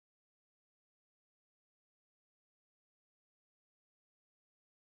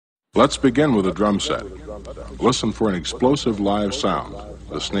Let's begin with a drum set. Listen for an explosive live sound.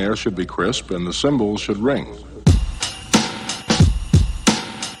 The snare should be crisp and the cymbals should ring.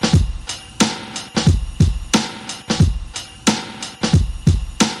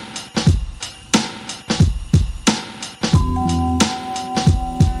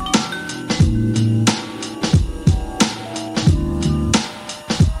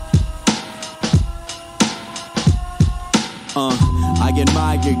 I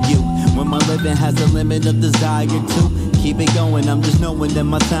admire you when my living has a limit of desire to keep it going. I'm just knowing that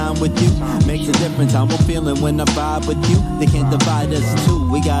my time with you makes a difference. How I'm feeling when I vibe with you. They can't divide us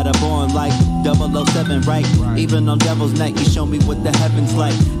two. We got a bond like 007, right? Even on Devil's Night, you show me what the heavens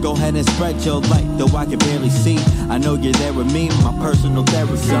like. Go ahead and spread your light, though I can barely see. I know you're there with me, my personal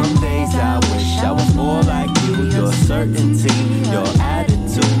therapy. Some days I wish I was more like you. Your certainty, your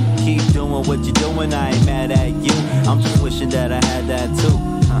attitude. Keep doing what you're doing, I ain't mad at you. I'm just wishing that I had that too.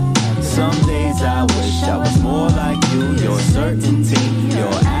 Some days I wish I was more like you. Your certainty,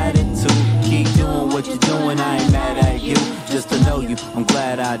 your attitude. Keep doing what you're doing, I ain't mad at you. Just to know you, I'm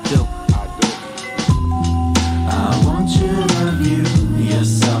glad I do. I want you to view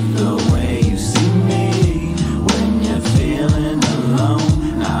yourself the way you see me. When you're feeling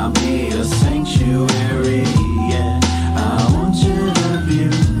alone, I'll be a sanctuary, yeah. I want you to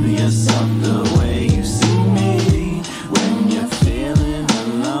view yourself the way you see me. When you're feeling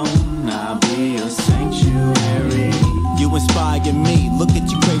alone, I'll be a sanctuary. You inspire me, look at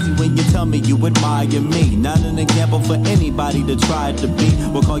you crazy when you tell me you admire me. Not an example for anybody to try to be.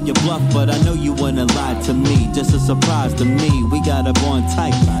 We'll call you bluff, but I know you wouldn't lie to me. Just a surprise to me, we got a bond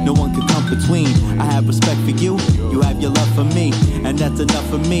tight, no one can come between. I have respect for you, you have your love for me, and that's enough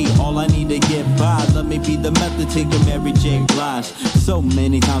for me. All I need to get by, let me be the method to your Mary J. Blige. So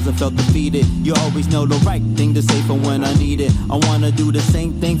many times I felt defeated, you always know the right thing to say for when I need it. I wanna do the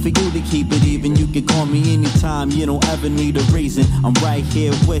same thing for you to keep it even. You can call me anytime, you don't ever need a reason. I'm right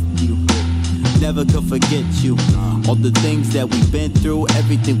here with you, never could forget you. All the things that we've been through,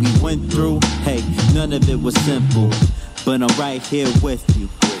 everything we went through, hey, none of it was simple, but I'm right here with you.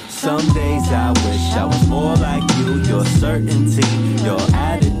 Some days I wish I was more like you. Your certainty, your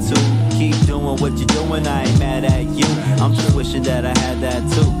attitude. Keep doing what you're doing, I ain't mad at you. I'm just wishing that I had that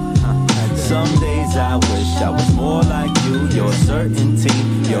too. Some days I wish I was more like you. Your certainty,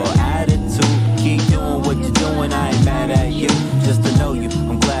 your attitude. Keep doing what you're doing, I ain't mad at you. Just to know you,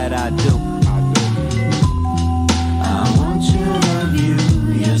 I'm glad I do. I want you to view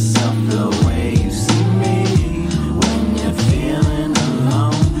yourself the way you see me. When you're feeling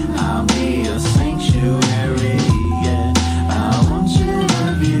alone, I'll be a sanctuary, yeah. I want you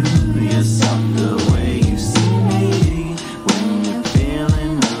to view yourself the way you see me. When you're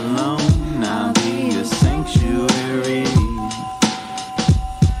feeling alone, I'll be a sanctuary.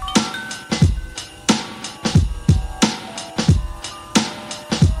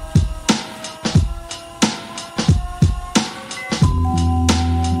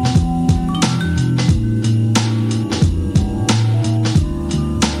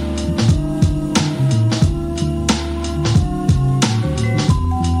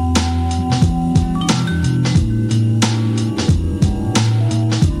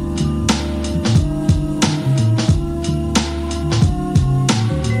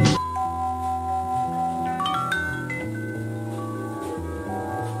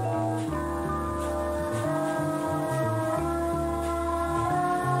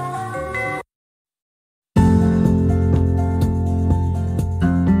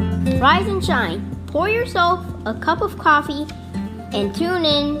 Rise and shine. Pour yourself a cup of coffee and tune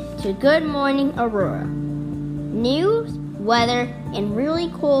in to Good Morning Aurora. News, weather, and really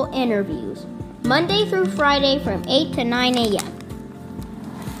cool interviews. Monday through Friday from 8 to 9 a.m.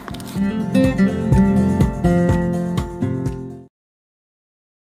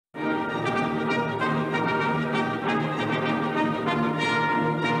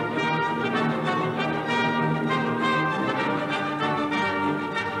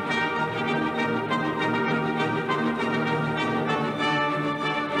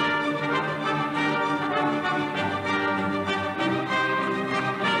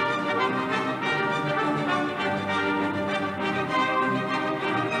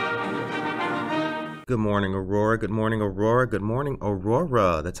 Good morning, Aurora. Good morning, Aurora. Good morning,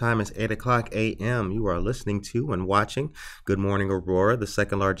 Aurora. The time is 8 o'clock a.m. You are listening to and watching Good Morning, Aurora, the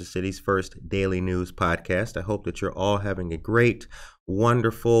second largest city's first daily news podcast. I hope that you're all having a great,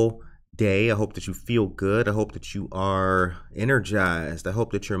 wonderful day. I hope that you feel good. I hope that you are energized. I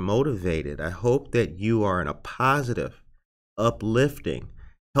hope that you're motivated. I hope that you are in a positive, uplifting,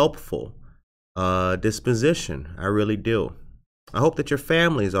 helpful disposition. I really do. I hope that your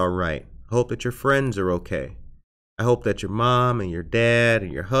family's all right. I hope that your friends are okay. I hope that your mom and your dad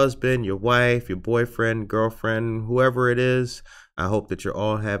and your husband, your wife, your boyfriend, girlfriend, whoever it is, I hope that you're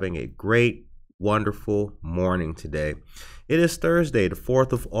all having a great, wonderful morning today. It is Thursday, the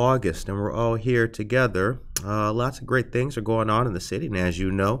 4th of August, and we're all here together. Lots of great things are going on in the city, and as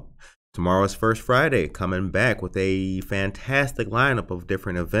you know, tomorrow is First Friday, coming back with a fantastic lineup of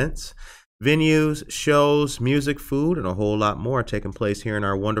different events, venues, shows, music, food, and a whole lot more taking place here in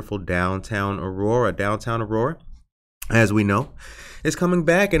our wonderful downtown Aurora. Downtown Aurora, as we know, is coming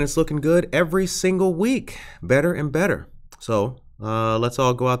back, and it's looking good every single week, better and better. So let's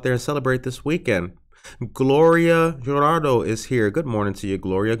all go out there and celebrate this weekend. Gloria Gerardo is here. Good morning to you,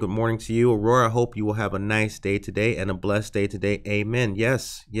 Gloria. Good morning to you, Aurora. I hope you will have a nice day today and a blessed day today. Amen.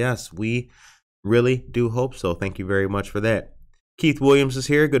 Yes, we really do hope so. Thank you very much for that. Keith Williams is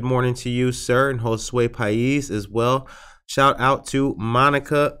here. Good morning to you, sir, and Josue Pais as well. Shout out to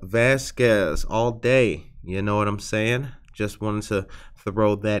Monica Vasquez all day. You know what I'm saying? Just wanted to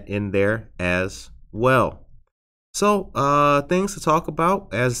throw that in there as well. So, things to talk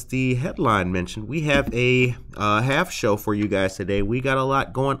about. As the headline mentioned, we have a half show for you guys today. We got a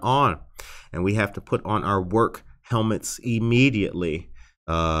lot going on, and we have to put on our work helmets immediately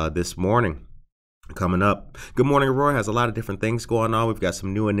this morning. Coming up, Good Morning Aurora has a lot of different things going on. We've got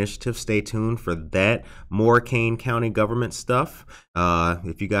some new initiatives. Stay tuned for that. More Kane County government stuff.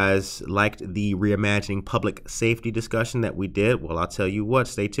 If you guys liked the reimagining public safety discussion that we did, well, I'll tell you what,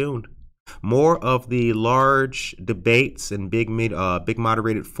 stay tuned. More of the large debates and big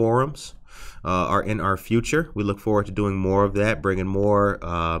moderated forums are in our future. We look forward to doing more of that, bringing more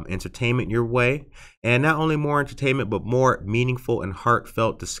entertainment your way. And not only more entertainment, but more meaningful and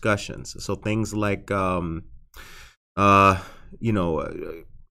heartfelt discussions. So things like,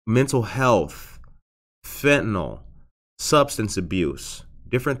 mental health, fentanyl, substance abuse,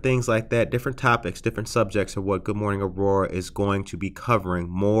 different things like that, different topics, different subjects are what Good Morning Aurora is going to be covering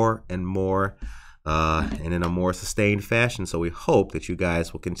more and more and in a more sustained fashion. So we hope that you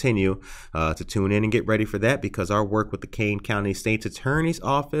guys will continue to tune in and get ready for that, because our work with the Kane County State's Attorney's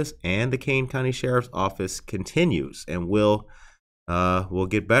Office and the Kane County Sheriff's Office continues, and we'll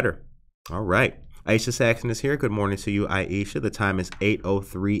get better. All right. Aisha Saxon is here. Good morning to you, Aisha. The time is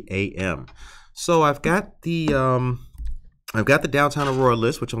 8:03 a.m. So I've got the Downtown Aurora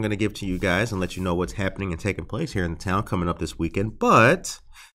list, which I'm going to give to you guys and let you know what's happening and taking place here in the town coming up this weekend. But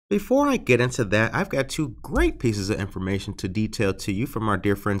before I get into that, I've got two great pieces of information to detail to you from our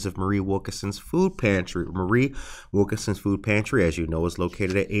dear friends of Marie Wilkinson's Food Pantry. Marie Wilkinson's Food Pantry, as you know, is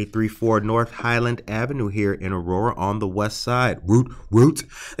located at 834 North Highland Avenue here in Aurora on the west side. Root.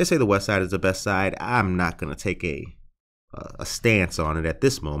 They say the west side is the best side. I'm not going to take a stance on it at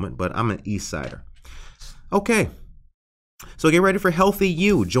this moment, but I'm an east sider. Okay. So get ready for Healthy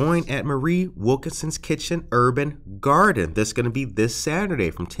You. Join at Marie Wilkinson's Kitchen Urban Garden. This is going to be this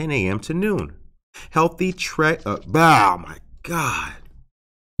Saturday from 10 a.m. to noon. Healthy oh my God.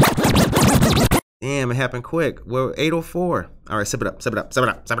 Damn, it happened quick. Well, 8:04. All right, sip it up.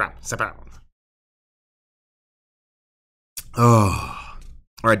 Oh.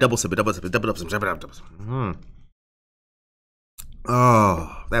 All right, double sip it.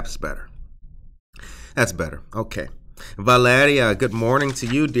 Oh, that's better. That's better. Okay. Valeria, good morning to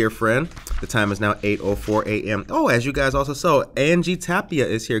you, dear friend. The time is now 8:04 a.m. Oh, as you guys also saw, Angie Tapia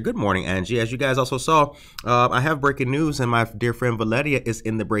is here. Good morning, Angie. As you guys also saw, I have breaking news, and my dear friend Valeria is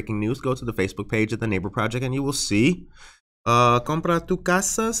in the breaking news. Go to the Facebook page of the Neighbor Project, and you will see Compra tu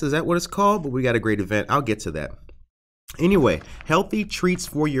Casas. Is that what it's called? But we got a great event. I'll get to that. Anyway, healthy treats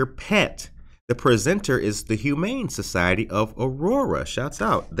for your pet. The presenter is the Humane Society of Aurora. Shouts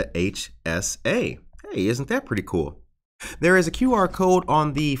out the HSA. Hey, isn't that pretty cool? There is a QR code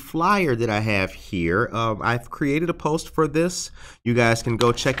on the flyer that I have here. I've created a post for this. You guys can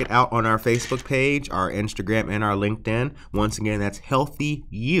go check it out on our Facebook page, our Instagram, and our LinkedIn. Once again, that's Healthy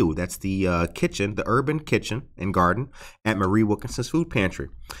You. That's the kitchen, the urban kitchen and garden at Marie Wilkinson's Food Pantry.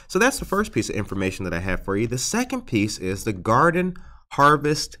 So that's the first piece of information that I have for you. The second piece is the Garden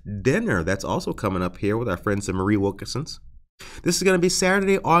Harvest Dinner. That's also coming up here with our friends at Marie Wilkinson's. This is going to be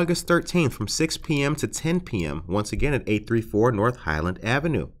Saturday, August 13th from 6 p.m. to 10 p.m. Once again at 834 North Highland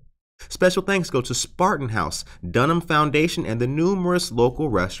Avenue. Special thanks go to Spartan House, Dunham Foundation, and the numerous local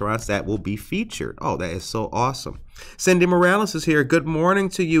restaurants that will be featured. Oh, that is so awesome. Cindy Morales is here. Good morning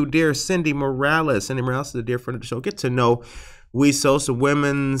to you, dear Cindy Morales. Cindy Morales is a dear friend of the show. Get to know We Social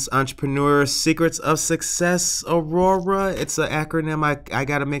Women's Entrepreneur Secrets of Success Aurora. It's an acronym. I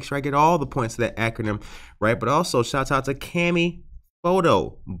got to make sure I get all the points of that acronym right. But also, shout out to Cami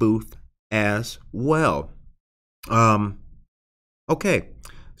Photo Booth as well. Okay,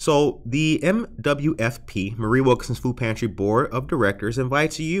 so the MWFP, Marie Wilkinson's Food Pantry Board of Directors,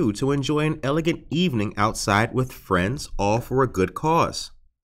 invites you to enjoy an elegant evening outside with friends, all for a good cause.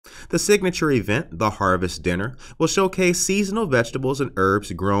 The signature event, the Harvest Dinner, will showcase seasonal vegetables and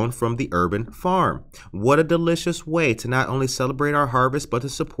herbs grown from the urban farm. What a delicious way to not only celebrate our harvest, but to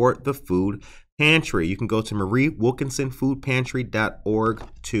support the food pantry. You can go to mariewilkinsonfoodpantry.org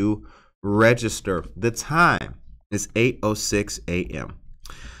to register. The time is 8:06 a.m.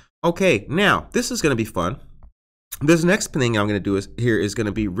 Okay, now this is going to be fun. This next thing I'm going to do is going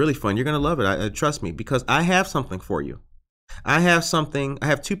to be really fun. You're going to love it. Trust me, because I have something for you. I have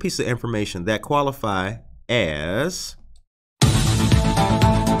two pieces of information that qualify as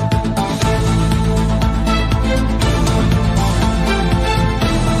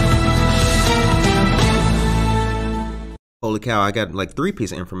holy cow, I got like 3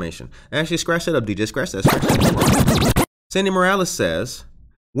 pieces of information. Actually, scratch that up, DJ. Scratch that. Cindy Morales says,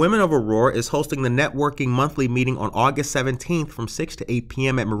 Women of Aurora is hosting the networking monthly meeting on August 17th from 6 to 8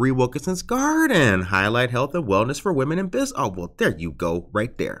 p.m. at Marie Wilkinson's Garden. Highlight health and wellness for women in business. Oh, well, there you go,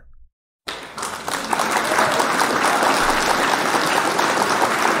 right there.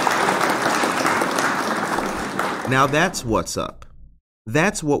 Now that's what's up.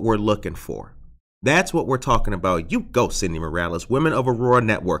 That's what we're looking for. That's what we're talking about. You go, Cindy Morales. Women of Aurora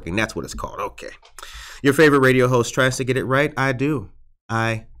Networking. That's what it's called. Okay. Your favorite radio host tries to get it right. I do.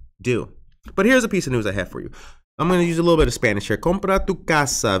 But here's a piece of news I have for you. I'm going to use a little bit of Spanish here. Compra tu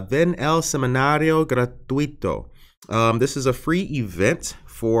casa. Ven el seminario gratuito. This is a free event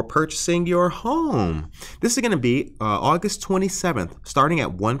for purchasing your home. This is going to be August 27th, starting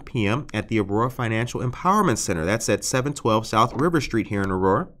at 1 p.m. at the Aurora Financial Empowerment Center. That's at 712 South River Street here in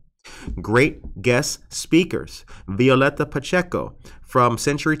Aurora. Great guest speakers. Violeta Pacheco from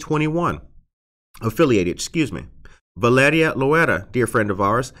Century 21. Affiliated. Valeria Loera, dear friend of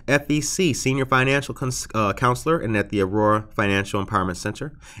ours, FEC, Senior Financial Counselor, and at the Aurora Financial Empowerment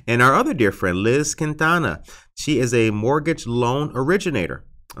Center. And our other dear friend, Liz Quintana. She is a mortgage loan originator.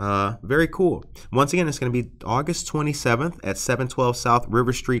 Very cool. Once again, it's going to be August 27th at 712 South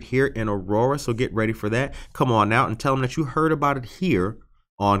River Street here in Aurora. So get ready for that. Come on out and tell them that you heard about it here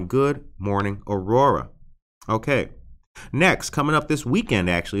on Good Morning Aurora. Okay. Next, coming up this weekend,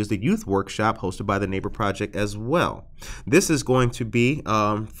 actually, is the youth workshop hosted by the Neighbor Project as well. This is going to be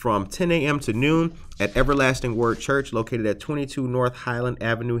from 10 a.m. to noon at Everlasting Word Church, located at 22 North Highland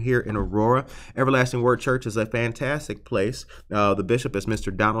Avenue here in Aurora. Everlasting Word Church is a fantastic place. The bishop is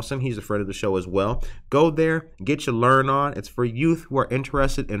Mr. Donaldson. He's a friend of the show as well. Go there, get your learn on. It's for youth who are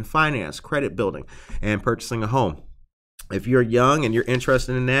interested in finance, credit building, and purchasing a home. If you're young and you're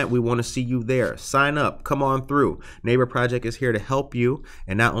interested in that, we want to see you there. Sign up. Come on through. Neighbor Project is here to help you.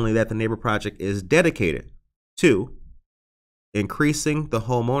 And not only that, the Neighbor Project is dedicated to increasing the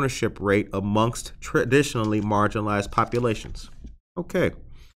home ownership rate amongst traditionally marginalized populations. Okay.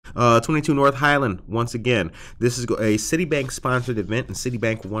 22 North Highland, once again. This is a Citibank sponsored event, and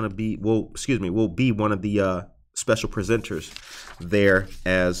Citibank will be one of the special presenters there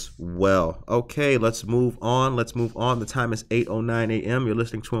as well. Okay, let's move on. The time is 8:09 a.m. You're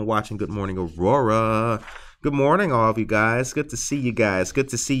listening to and watching Good Morning Aurora. Good morning, all of you guys. Good to see you guys.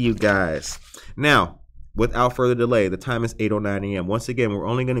 Now, without further delay, the time is 8:09 a.m. Once again, we're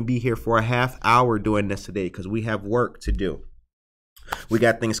only going to be here for a half hour doing this today because we have work to do. We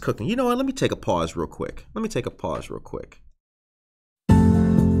got things cooking. You know what? Let me take a pause real quick.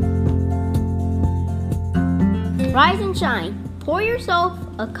 Rise and shine. Pour yourself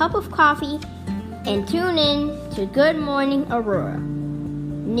a cup of coffee and tune in to Good Morning Aurora.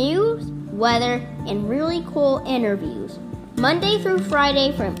 News, weather, and really cool interviews. Monday through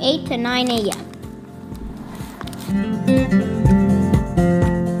Friday from 8 to 9 a.m.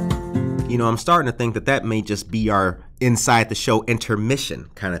 You know, I'm starting to think that may just be our inside the show intermission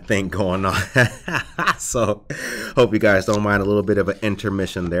kind of thing going on. So hope you guys don't mind a little bit of an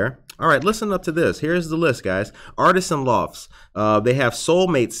intermission there. All right, listen up to this. Here's the list, guys. Artists and Lofts. They have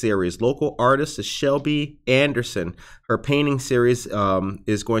Soulmate series. Local artist is Shelby Anderson. Her painting series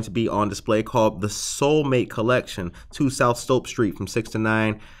is going to be on display called the Soulmate Collection, 2 South Stope Street from 6 to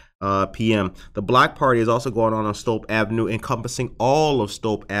 9 p.m. The block party is also going on Stope Avenue, encompassing all of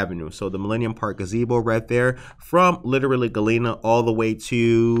Stope Avenue. So the Millennium Park gazebo right there from literally Galena all the way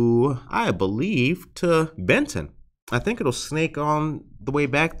to, I believe, to Benton. I think it'll snake on the way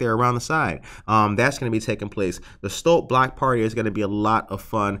back there around the side. That's going to be taking place. The Stolt Block Party is going to be a lot of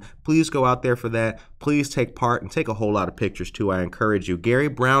fun. Please go out there for that. Please take part and take a whole lot of pictures too. I encourage you. Gary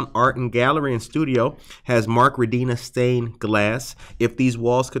Brown Art and Gallery and Studio has Mark Redina stained glass. If These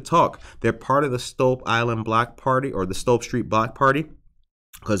Walls Could Talk. They're part of the Stolt Island Block Party, or the Stolt Street Block Party,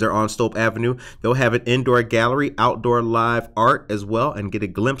 because they're on Stolt Avenue. They'll have an indoor gallery, outdoor live art as well, and get a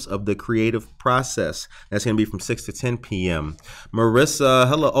glimpse of the creative process. That's going to be from 6 to 10 p.m. Marissa,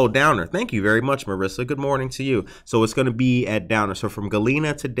 hello. Oh, Downer. Thank you very much, Marissa. Good morning to you. So it's going to be at Downer. So from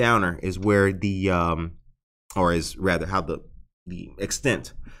Galena to Downer is where the, or is rather how the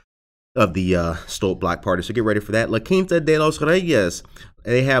extent of the Stolt Block Party. So get ready for that. La Quinta de los Reyes.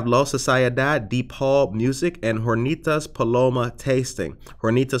 They have La Sociedad de Paul Music and Hornitas Paloma Tasting.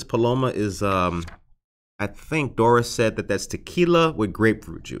 Hornitas Paloma is, I think Doris said that's tequila with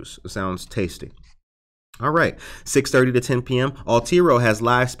grapefruit juice. It sounds tasty. All right, 6:30 to 10 p.m. Altiro has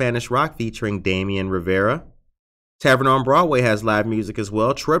live Spanish rock featuring Damian Rivera. Tavern on Broadway has live music as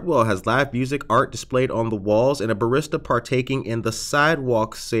well. Treadwell has live music, art displayed on the walls, and a barista partaking in the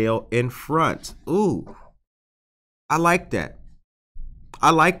sidewalk sale in front. Ooh, I like that. I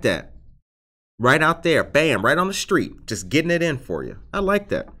like that. Right out there, bam, right on the street, just getting it in for you. I like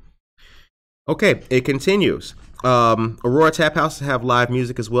that. Okay, it continues. Aurora Tap House have live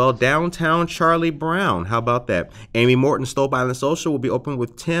music as well. Downtown Charlie Brown, how about that? Amy Morton Stolt Island Social will be open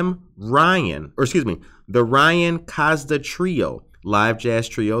with the Ryan Cosda Trio, live jazz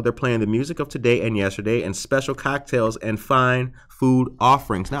trio. They're playing the music of today and yesterday and special cocktails and fine food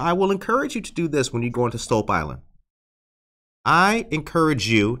offerings. Now, I will encourage you to do this when you go into Stolt Island. I encourage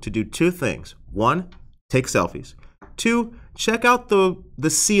you to do two things. One, take selfies. Two, check out the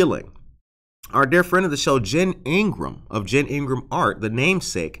ceiling. Our dear friend of the show, Jen Ingram of Jen Ingram Art, the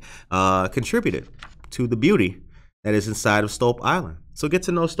namesake, contributed to the beauty that is inside of Stolt Island. So get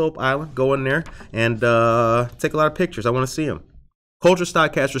to know Stolt Island. Go in there and take a lot of pictures. I want to see them. Culture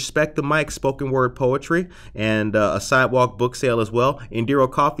Stock has Respect the Mic spoken word poetry and a sidewalk book sale as well.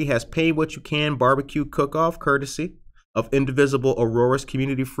 Indiro Coffee has Pay What You Can barbecue cook-off courtesy of Indivisible Aurora's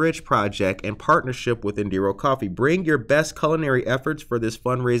Community Fridge Project and partnership with Indiro Coffee. Bring your best culinary efforts for this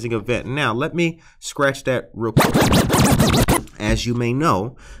fundraising event. Now, let me scratch that real quick. As you may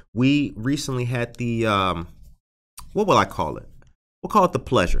know, we recently had the, what will I call it? We'll call it the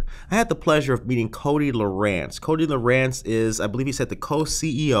pleasure. I had the pleasure of meeting Cody Lawrence. Cody Lawrence is, I believe he said, the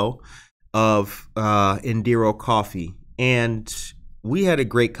co-CEO of Indiro Coffee. And we had a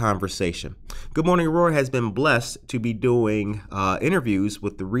great conversation. Good Morning Aurora has been blessed to be doing interviews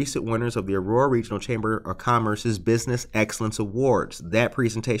with the recent winners of the Aurora Regional Chamber of Commerce's Business Excellence Awards. That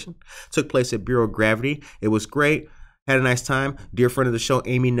presentation took place at Bureau of Gravity. It was great. Had a nice time. Dear friend of the show,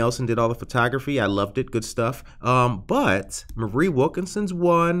 Amy Nelson, did all the photography. I loved it. Good stuff. But Marie Wilkinson's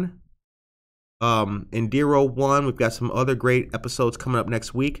won. Indiro won. We've got some other great episodes coming up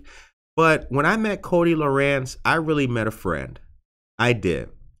next week. But when I met Cody Lawrence, I really met a friend. I did.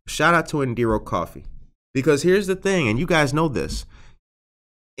 Shout out to Indiro Coffee. Because here's the thing, and you guys know this.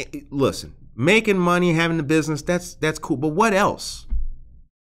 Listen, making money, having a business, that's cool. But what else?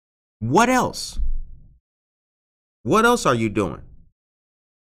 What else? What else are you doing?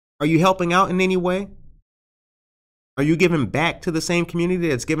 Are you helping out in any way? Are you giving back to the same community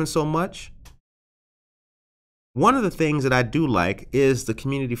that's given so much? One of the things that I do like is the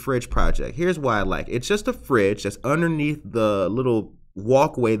Community Fridge Project. Here's why I like it. It's just a fridge that's underneath the little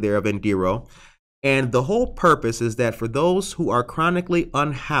walkway there of Indiro. And the whole purpose is that for those who are chronically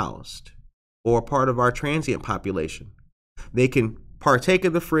unhoused or part of our transient population, they can partake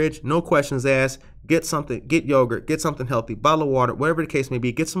of the fridge, no questions asked, get something, get yogurt, get something healthy, bottle of water, whatever the case may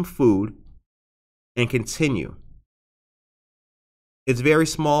be, get some food and continue. It's very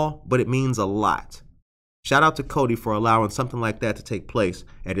small, but it means a lot. Shout out to Cody for allowing something like that to take place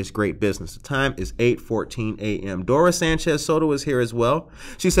at his great business. The time is 8:14 a.m. Dora Sanchez Soto is here as well.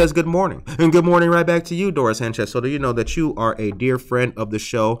 She says good morning. And good morning right back to you, Dora Sanchez Soto. You know that you are a dear friend of the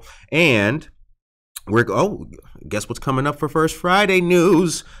show. And guess what's coming up for First Friday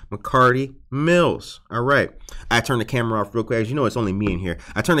news? McCarty Mills. All right. I turned the camera off real quick. As you know, it's only me in here.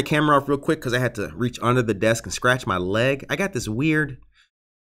 I turned the camera off real quick because I had to reach under the desk and scratch my leg. I got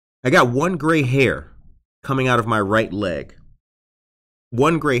one gray hair coming out of my right leg.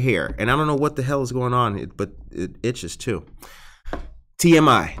 One gray hair. And I don't know what the hell is going on, but it itches too.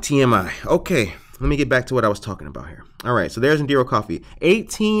 TMI. Okay, let me get back to what I was talking about here. All right, so there's Indiro Coffee.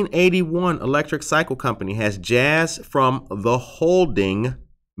 1881 Electric Cycle Company has jazz from the Holding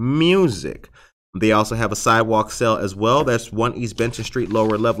music. They also have a sidewalk sale as well. That's 1 East Benton Street,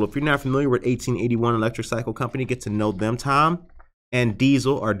 lower level. If you're not familiar with 1881 Electric Cycle Company, get to know them. Tom and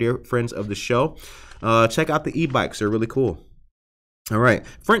Diesel are dear friends of the show. Check out the e-bikes. They're really cool. All right.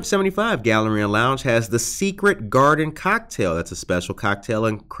 French 75 Gallery and Lounge has the Secret Garden Cocktail. That's a special cocktail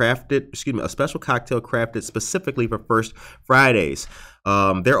crafted specifically for First Fridays.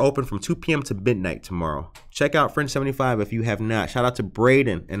 They're open from 2 p.m. to midnight tomorrow. Check out French 75 if you have not. Shout out to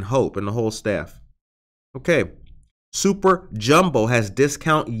Braden and Hope and the whole staff. Okay. Super Jumbo has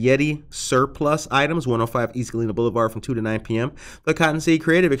discount Yeti surplus items, 105 East Galena Boulevard from 2 to 9 p.m. The Cottonseed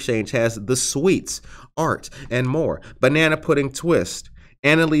Creative Exchange has the sweets, art, and more. Banana Pudding Twist,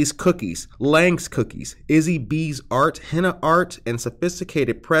 Annalise Cookies, Lang's Cookies, Izzy B's Art, Henna Art, and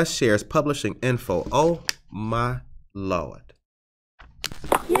Sophisticated Press shares publishing info. Oh my Lord.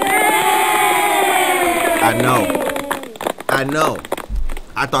 Yay! I know.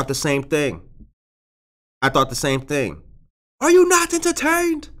 I thought the same thing. Are you not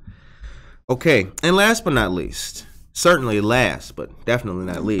entertained? Okay, and last but not least, certainly last, but definitely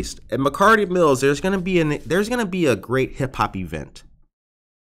not least, at McCarty Mills, there's gonna be a great hip hop event.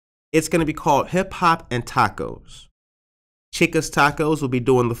 It's gonna be called Hip Hop and Tacos. Chicas Tacos will be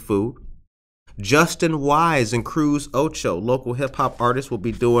doing the food. Justin Wise and Cruz Ocho, local hip hop artists, will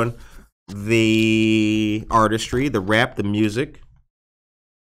be doing the artistry, the rap, the music.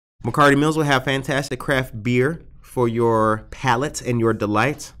 McCarty Mills will have fantastic craft beer for your palate and your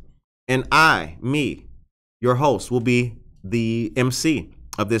delight. And me, your host, will be the MC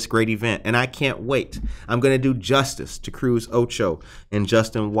of this great event. And I can't wait. I'm going to do justice to Cruz Ocho and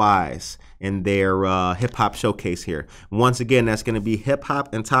Justin Wise in their hip-hop showcase here. Once again, that's going to be Hip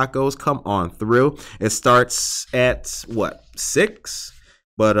Hop and Tacos. Come on through. It starts at, 6?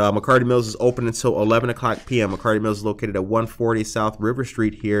 But McCarty Mills is open until 11 o'clock p.m. McCarty Mills is located at 140 South River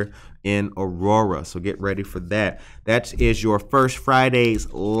Street here in Aurora. So get ready for that. That is your First Fridays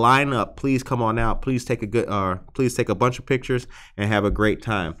lineup. Please come on out. Please take a bunch of pictures and have a great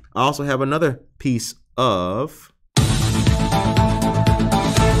time. I also have another piece of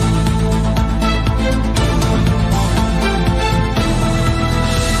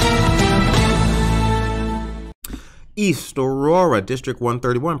East Aurora District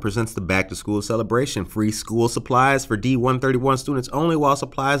 131 presents the Back to School celebration. Free school supplies for D131 students only while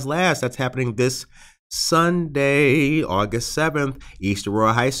supplies last. That's happening this Sunday, August 7th. East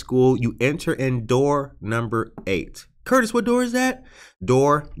Aurora High School. You enter in door number 8. Curtis, what door is that?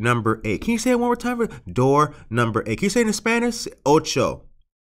 Door number 8. Can you say it one more time? Door number 8. Can you say it in Spanish? Ocho.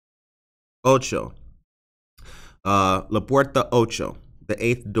 La Puerta Ocho. The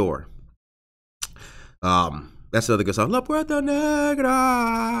 8th door. That's another good song. La Puerta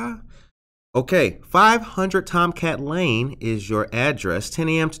Negra. Okay, 500 Tomcat Lane is your address, 10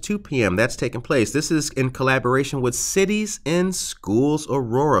 a.m. to 2 p.m. That's taking place. This is in collaboration with Cities in Schools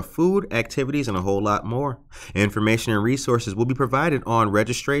Aurora. Food, activities, and a whole lot more. Information and resources will be provided on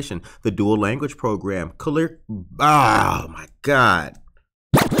registration, the dual language program. Oh, my God.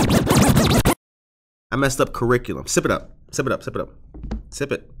 I messed up curriculum. Sip it up. Sip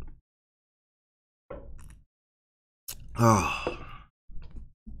it. Oh.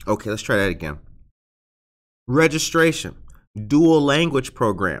 Okay, let's try that again. Registration, dual language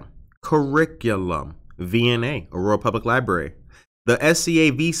program, curriculum, VNA, Aurora Public Library. The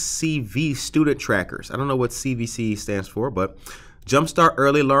SCA VCV student trackers. I don't know what CVC stands for, but Jumpstart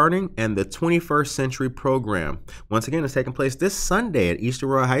Early Learning and the 21st Century Program. Once again, it's taking place this Sunday at East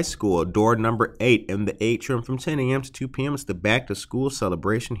Aurora High School, door number 8 in the atrium from 10 a.m. to 2 p.m. It's the back to school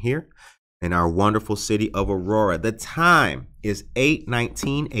celebration here in our wonderful city of Aurora. The time is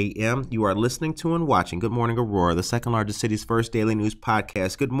 8:19 a.m. You are listening to and watching Good Morning Aurora, the second largest city's first daily news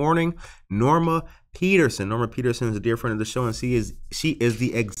podcast. Good morning, Norma Peterson. Norma Peterson is a dear friend of the show, and she is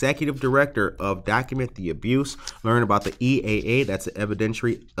the executive director of Document the Abuse. Learn about the EAA, that's the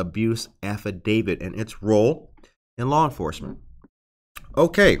Evidentiary Abuse Affidavit, and its role in law enforcement.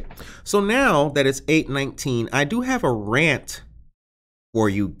 Okay, so now that it's 8:19, I do have a rant for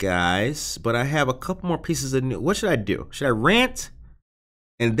you guys, but I have a couple more pieces of news. What should I do? Should I rant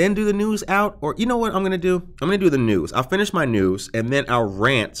and then do the news out? Or you know what I'm going to do? I'm going to do the news. I'll finish my news and then I'll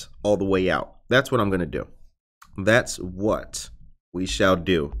rant all the way out. That's what I'm going to do. That's what we shall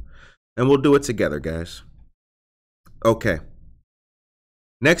do. And we'll do it together, guys. Okay.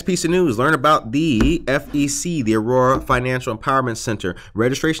 Next piece of news, learn about the FEC, the Aurora Financial Empowerment Center.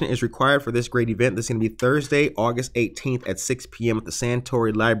 Registration is required for this great event. This is going to be Thursday, August 18th at 6 p.m. at the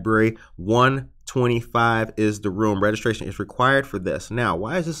Santori Library. 125 is the room. Registration is required for this. Now,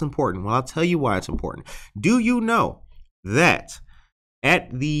 why is this important? Well, I'll tell you why it's important. Do you know that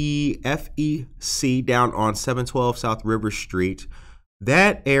at the FEC down on 712 South River Street.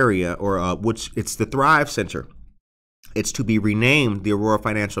 That area, or which it's the Thrive Center, it's to be renamed the Aurora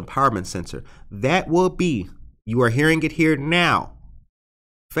Financial Empowerment Center. That will be, you are hearing it here now,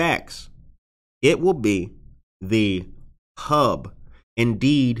 facts. It will be the hub,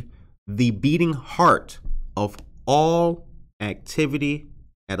 indeed, the beating heart of all activity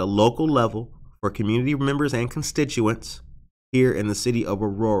at a local level for community members and constituents here in the city of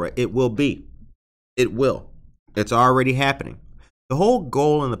Aurora. It will be. It will. It's already happening. The whole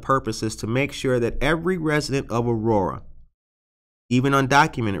goal and the purpose is to make sure that every resident of Aurora, even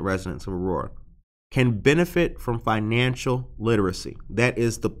undocumented residents of Aurora, can benefit from financial literacy. That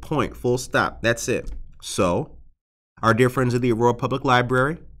is the point, full stop. That's it. So, our dear friends of the Aurora Public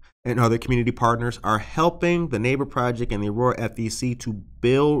Library and other community partners are helping the Neighbor Project and the Aurora FEC to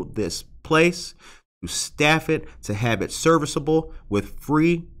build this place, to staff it, to have it serviceable with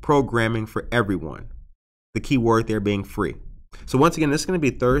free programming for everyone. The key word there being free. So once again, this is going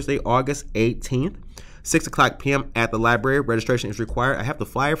to be Thursday, August 18th, 6 o'clock p.m. at the library. Registration is required. I have the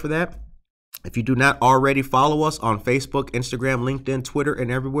flyer for that. If you do not already follow us on Facebook, Instagram, LinkedIn, Twitter, and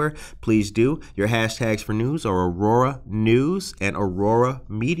everywhere, please do. Your hashtags for news are Aurora News and Aurora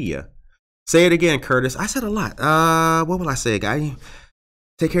Media. Say it again, Curtis. I said a lot. What will I say, guy?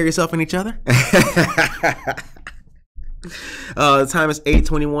 Take care of yourself and each other. The time is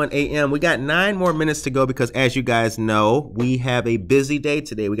 8:21 a.m. We got 9 more minutes to go because, as you guys know, we have a busy day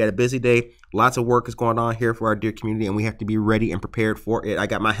today. We got a busy day. Lots of work is going on here for our dear community, and we have to be ready and prepared for it. I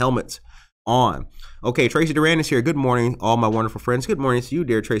got my helmet on. Okay, Tracy Duran is here. Good morning, all my wonderful friends. Good morning to you,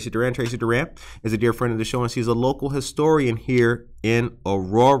 dear Tracy Duran. Tracy Duran is a dear friend of the show, and she's a local historian here in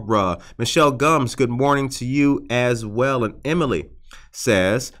Aurora. Michelle Gums, good morning to you as well. And Emily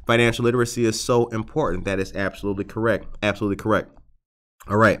says financial literacy is so important. That is absolutely correct. Absolutely correct.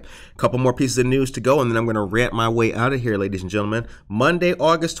 All right, a couple more pieces of news to go, and then I'm going to rant my way out of here, ladies and gentlemen. Monday,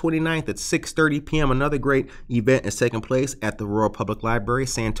 August 29th at 6:30 p.m., another great event is taking place at the Aurora Public Library,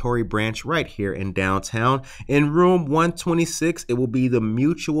 Santori Branch, right here in downtown. In room 126, it will be the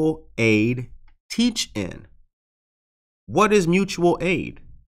Mutual Aid Teach-In. What is mutual aid?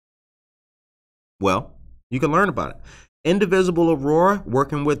 Well, you can learn about it. Indivisible Aurora,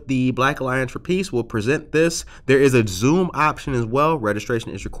 working with the Black Alliance for Peace, will present this. There is a Zoom option as well. Registration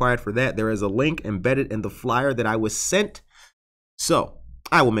is required for that. There is a link embedded in the flyer that I was sent. So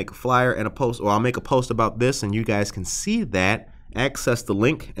I will make a flyer and a post, or I'll make a post about this, and you guys can see that, access the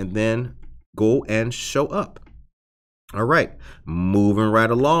link, and then go and show up. All right, moving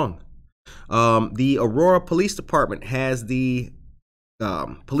right along. The Aurora Police Department has the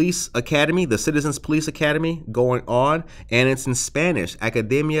Police Academy, the Citizens Police Academy going on, and it's in Spanish.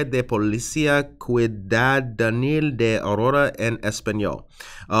 Academia de Policía Ciudadanil de Aurora en Español.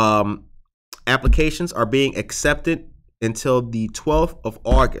 Applications are being accepted until the 12th of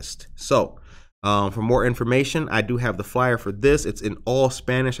August. So for more information, I do have the flyer for this. It's in all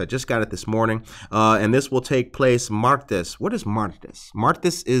Spanish. I just got it this morning. And this will take place martes. What is martes?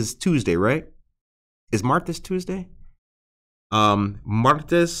 Martes is Tuesday, right? Is martes Tuesday?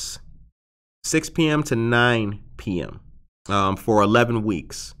 Martes, 6 p.m. to 9 p.m. For 11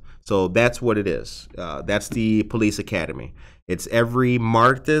 weeks. So that's what it is. That's the Police Academy. It's every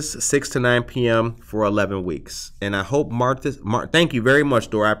Martes, 6 to 9 p.m. for 11 weeks. And I hope thank you very much,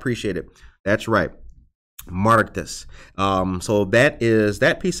 Dora. I appreciate it. That's right. Martes. So that is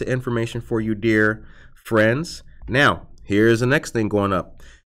that piece of information for you, dear friends. Now, here's the next thing going up.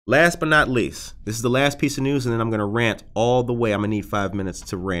 Last but not least, this is the last piece of news, and then I'm going to rant all the way. I'm going to need 5 minutes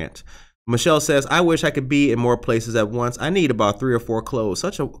to rant. Michelle says, I wish I could be in more places at once. I need about 3 or 4 clones.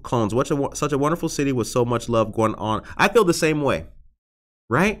 Such a wonderful city with so much love going on. I feel the same way,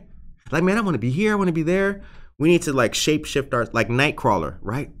 right? Like, man, I want to be here. I want to be there. We need to like shape shift our, like Nightcrawler,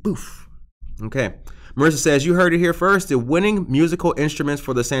 right? Boof. Okay. Marissa says, you heard it here first. The winning musical instruments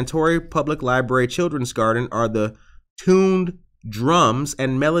for the Santori Public Library Children's Garden are the tuned drums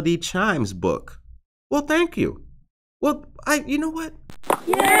and melody chimes book. Well, thank you. Well, you know what?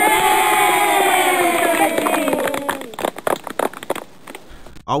 Yay!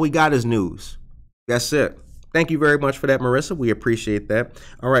 All we got is news. That's it. Thank you very much for that, Marissa. We appreciate that.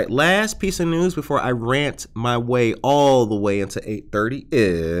 All right, last piece of news before I rant my way all the way into 8:30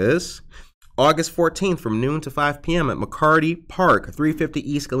 is August 14th from noon to 5 p.m. at McCarty Park,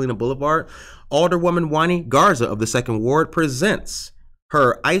 350 East Galena Boulevard. Alderwoman Wani Garza of the 2nd Ward presents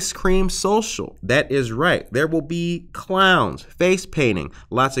her ice cream social. That is right. There will be clowns, face painting,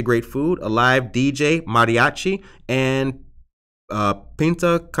 lots of great food, a live DJ, mariachi, and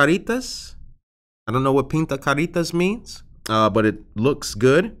pinta caritas. I don't know what pinta caritas means, but it looks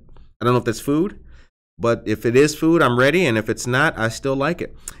good. I don't know if that's food, but if it is food, I'm ready. And if it's not, I still like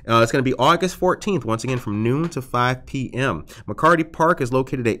it. It's going to be August 14th, once again, from noon to 5 p.m. McCarty Park is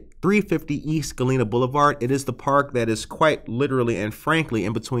located at 350 East Galena Boulevard. It is the park that is quite literally and frankly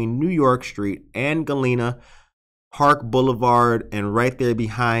in between New York Street and Galena Park Boulevard, and right there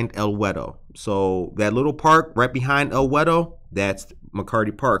behind El Wedo. So that little park right behind El Wedo, that's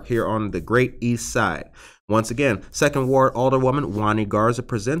McCarty Park here on the Great East Side. Once again, Second Ward Alderwoman Wani Garza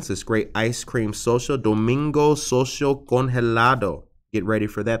presents this great ice cream social, Domingo Social Congelado. Get ready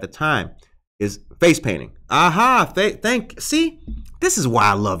for that. The time is face painting. Aha, see, this is why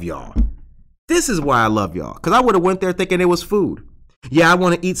I love y'all. This is why I love y'all. Because I would have went there thinking it was food. Yeah, I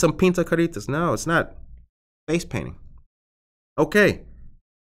want to eat some pinta caritas. No, it's not. Face painting. Okay.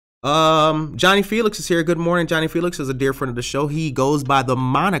 Johnny Felix is here. Good morning. Johnny Felix is a dear friend of the show. He goes by the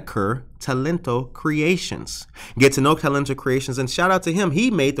moniker Talento Creations. Get to know Talento Creations and shout out to him.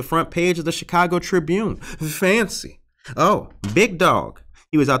 He made the front page of the Chicago Tribune. Fancy. Oh, big dog.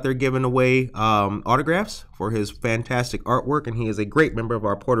 He was out there giving away autographs for his fantastic artwork, and he is a great member of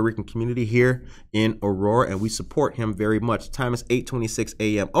our Puerto Rican community here in Aurora, and we support him very much. The time is 8:26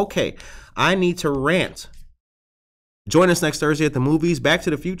 a.m. Okay, I need to rant. Join us next Thursday at the movies. Back to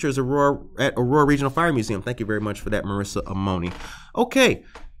the Future is at Aurora Regional Fire Museum. Thank you very much for that, Marissa Amoni. Okay,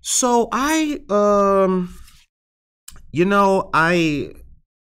 so I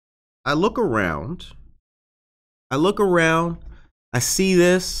look around. I see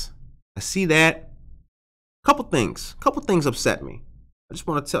this. I see that. Couple things upset me. I just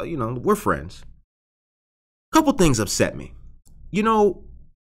want to tell, we're friends. Couple things upset me.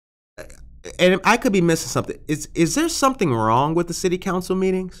 And I could be missing something. Is there something wrong with the city council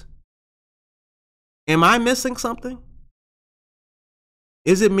meetings? Am I missing something?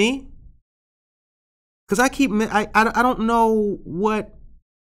 Is it me? Because I don't know what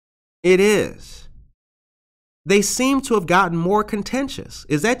it is. They seem to have gotten more contentious.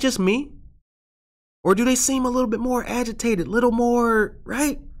 Is that just me? Or do they seem a little bit more agitated, little more,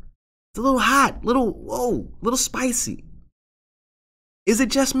 right? It's a little hot, little spicy. Is it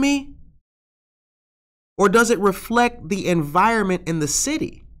just me? Or does it reflect the environment in the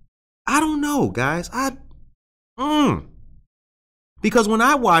city? I don't know, guys. Because when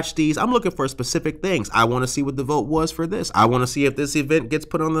I watch these, I'm looking for specific things. I want to see what the vote was for this. I want to see if this event gets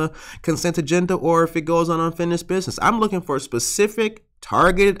put on the consent agenda or if it goes on unfinished business. I'm looking for specific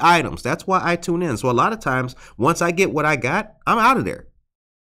targeted items. That's why I tune in. So a lot of times, once I get what I got, I'm out of there.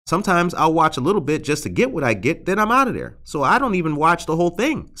 Sometimes I'll watch a little bit just to get what I get, then I'm out of there. So I don't even watch the whole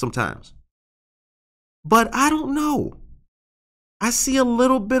thing sometimes. But I don't know. I see a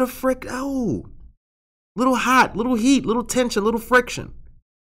little bit of little hot, little heat, little tension, little friction.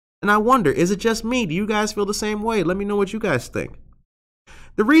 And I wonder, is it just me? Do you guys feel the same way? Let me know what you guys think.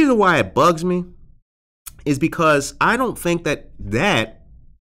 The reason why it bugs me is because I don't think that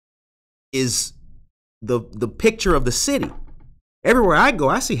is the picture of the city. Everywhere I go,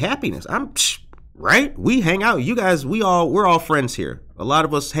 I see happiness. Right? We hang out. You guys, we're all friends here. A lot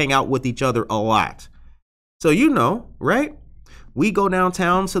of us hang out with each other a lot. So right? We go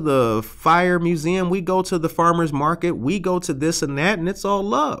downtown to the fire museum. We go to the farmer's market. We go to this and that, and it's all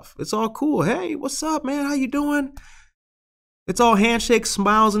love. It's all cool. Hey, what's up, man? How you doing? It's all handshakes,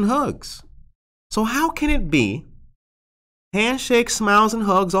 smiles, and hugs. So how can it be handshakes, smiles, and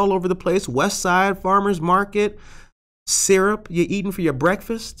hugs all over the place? West Side, farmer's market, syrup you're eating for your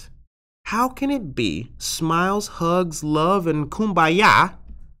breakfast. How can it be smiles, hugs, love, and kumbaya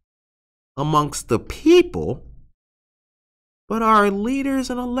amongst the people, but our leaders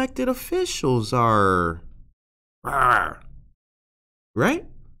and elected officials are, right?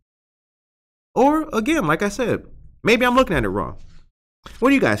 Or again, like I said, maybe I'm looking at it wrong. What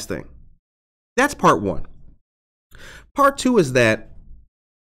do you guys think? That's part one. Part two is that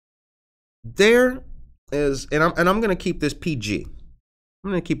there is, and I'm going to keep this PG.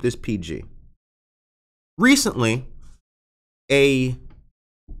 I'm going to keep this PG. Recently, a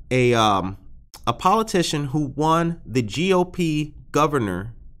politician who won the GOP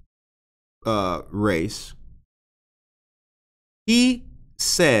governor race, he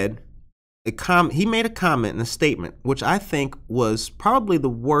said he made a comment and a statement, which I think was probably the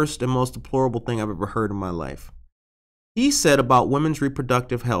worst and most deplorable thing I've ever heard in my life. He said about women's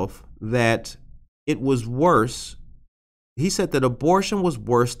reproductive health that it was worse. He said that abortion was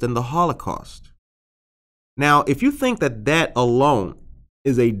worse than the Holocaust. Now, if you think that alone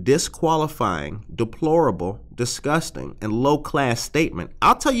is a disqualifying, deplorable, disgusting, and low-class statement,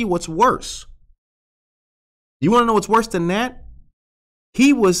 I'll tell you what's worse. You want to know what's worse than that?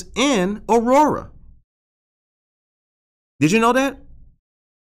 He was in Aurora. Did you know that?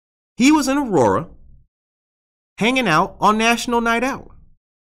 He was in Aurora hanging out on National Night Out.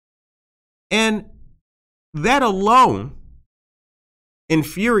 And that alone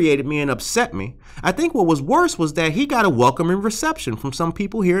infuriated me and upset me. I think what was worse was that he got a welcoming reception from some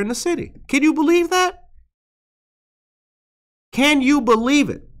people here in the city. Can you believe that? Can you believe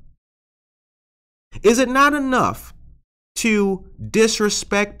it? Is it not enough to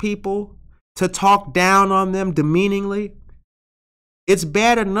disrespect people, to talk down on them demeaningly? It's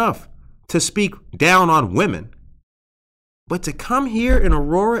bad enough to speak down on women, but to come here in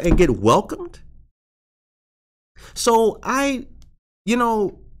Aurora and get welcomed? So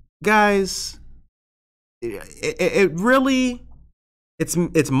guys, it really,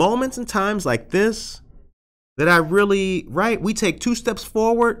 it's moments and times like this that I really, right? We take 2 steps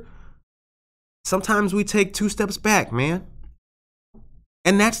forward. Sometimes we take 2 steps back, man.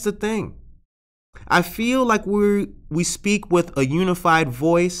 And that's the thing. I feel like we speak with a unified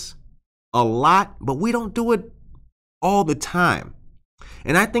voice a lot, but we don't do it all the time.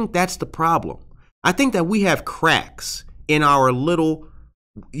 And I think that's the problem. I think that we have cracks in our little,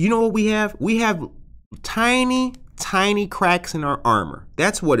 you know what we have? We have tiny, tiny cracks in our armor.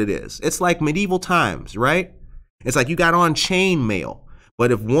 That's what it is. It's like medieval times, right? It's like you got on chainmail.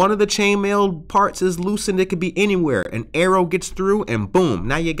 But if one of the chainmail parts is loosened, it could be anywhere. An arrow gets through and boom,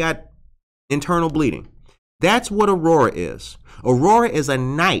 now you got internal bleeding. That's what Aurora is. Aurora is a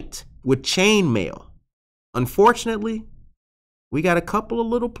knight with chainmail. Unfortunately, we got a couple of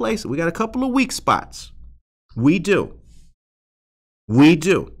little places. We got a couple of weak spots. We do. We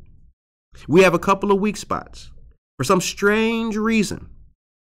do. We have a couple of weak spots. For some strange reason,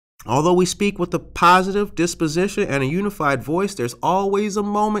 although we speak with a positive disposition and a unified voice, there's always a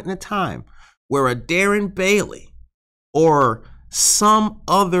moment in a time where a Darren Bailey or some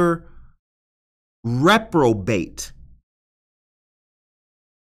other reprobate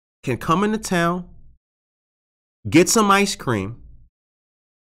can come into town, get some ice cream,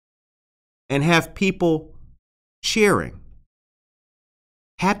 and have people cheering,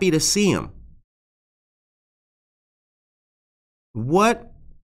 happy to see him. What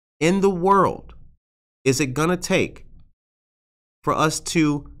in the world is it gonna take for us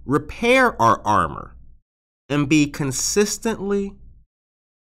to repair our armor and be consistently,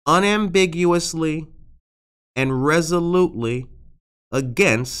 unambiguously, and resolutely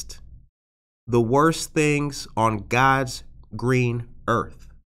against the worst things on God's green earth?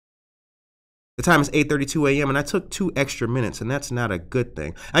 The time is 8:32 a.m. and I took 2 extra minutes, and that's not a good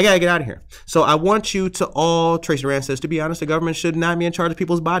thing. I gotta get out of here. So I want you to all, Tracy Rand says, to be honest, the government should not be in charge of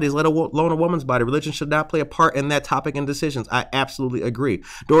people's bodies, let alone a woman's body. Religion should not play a part in that topic and decisions. I absolutely agree.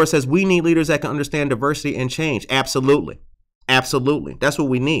 Dora says, we need leaders that can understand diversity and change. Absolutely. Absolutely. That's what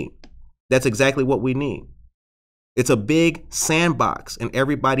we need. That's exactly what we need. It's a big sandbox, and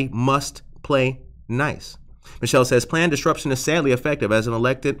everybody must play nice. Michelle says, planned disruption is sadly effective. As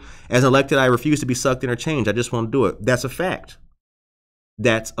elected, I refuse to be sucked in or changed. I just won't do it. That's a fact.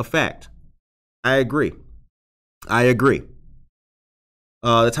 That's a fact. I agree. I agree.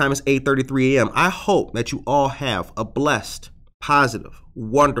 The time is 8:33 a.m. I hope that you all have a blessed, positive,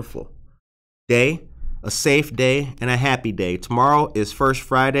 wonderful day, a safe day, and a happy day. Tomorrow is First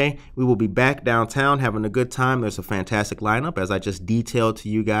Friday. We will be back downtown having a good time. There's a fantastic lineup, as I just detailed to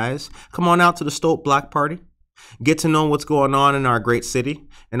you guys. Come on out to the Stolt Block Party. Get to know what's going on in our great city.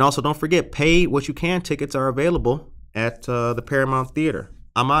 And also, don't forget, pay what you can. Tickets are available at the Paramount Theater.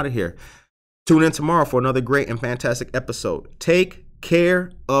 I'm out of here. Tune in tomorrow for another great and fantastic episode. Take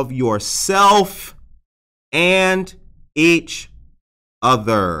care of yourself and each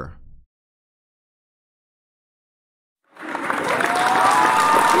other.